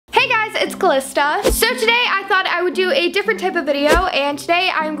guys, it's Callista. So today I thought I would do a different type of video, and today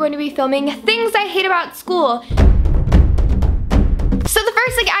I'm going to be filming things I hate about school. So the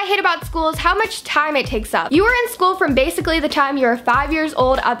first thing I hate about school is how much time it takes up. You are in school from basically the time you're 5 years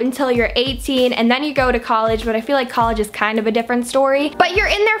old up until you're 18, and then you go to college, but I feel like college is kind of a different story. But you're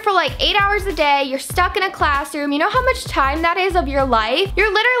in there for like 8 hours a day, you're stuck in a classroom. You know how much time that is of your life?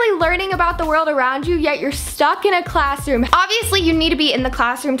 You're literally learning about the world around you, yet you're stuck in a classroom. Obviously, you need to be in the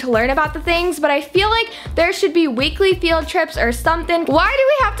classroom to learn about the things, but I feel like there should be weekly field trips or something. Why do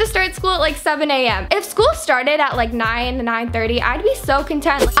we have to start school at like 7 a.m.? If school started at like 9 to 9:30, I'd be so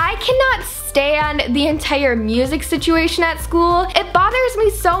content. I cannot stand the entire music situation at school. It bothers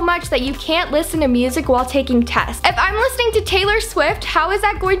me so much that you can't listen to music while taking tests. If I'm listening to Taylor Swift, how is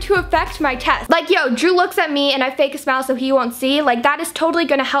that going to affect my test? Like, yo, Drew looks at me and I fake a smile so he won't see. Like, that is totally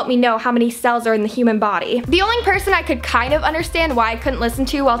gonna help me know how many cells are in the human body. The only person I could kind of understand why I couldn't listen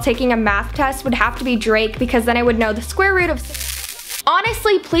to while taking a math test would have to be Drake, because then I would know the square root of...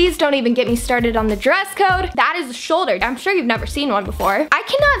 Honestly, please don't even get me started on the dress code. That is a shoulder. I'm sure you've never seen one before. I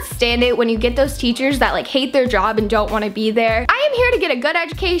cannot stand it when you get those teachers that like hate their job and don't want to be there. I am here to get a good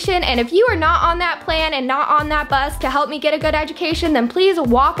education, and if you are not on that plan and not on that bus to help me get a good education, then please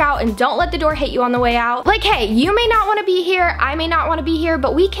walk out and don't let the door hit you on the way out. Like, hey, you may not want to be here, I may not want to be here,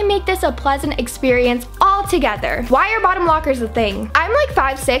 but we can make this a pleasant experience all together. Why are bottom lockers a thing? I'm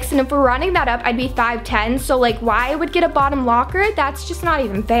like 5'6", and if we're rounding that up, I'd be 5'10", so like why I would get a bottom locker? That's just not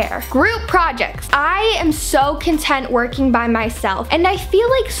even fair. Group projects. I am so content working by myself, and I feel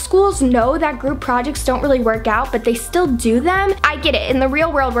like schools know that group projects don't really work out, but they still do them. I get it. In the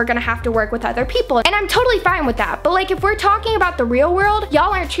real world, we're gonna have to work with other people, and I'm totally fine with that. But like, if we're talking about the real world,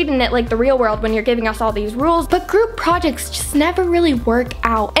 y'all aren't treating it like the real world when you're giving us all these rules, but group projects just never really work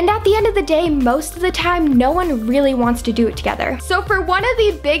out. And at the end of the day, most of the time, no one really wants to do it together. So for one of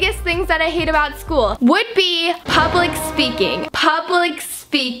the biggest things that I hate about school would be public speaking. Public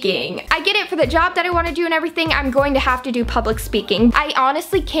speaking. I get it, for the job that I want to do and everything, I'm going to have to do public speaking. I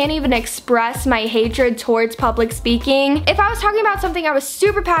honestly can't even express my hatred towards public speaking. If I was talking about something I was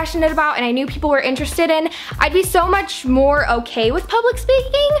super passionate about and I knew people were interested in, I'd be so much more okay with public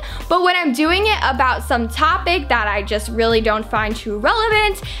speaking. But when I'm doing it about some topic that I just really don't find too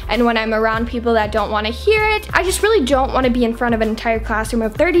relevant, and when I'm around people that don't want to hear it, I just really don't want to be in front of an entire classroom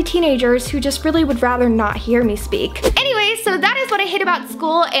of 30 teenagers who just really would rather not hear me speak. Anyway, so that is what I hate about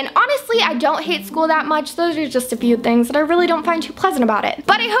school, and honestly, I don't hate school that much. Those are just a few things that I really don't find too pleasant about it.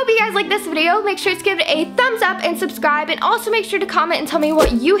 But I hope you guys like this video. Make sure to give it a thumbs up and subscribe, and also make sure to comment and tell me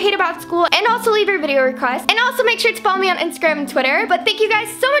what you hate about school, and also leave your video requests, and also make sure to follow me on Instagram and Twitter. But thank you guys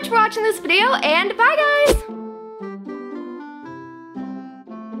so much for watching this video, and bye guys!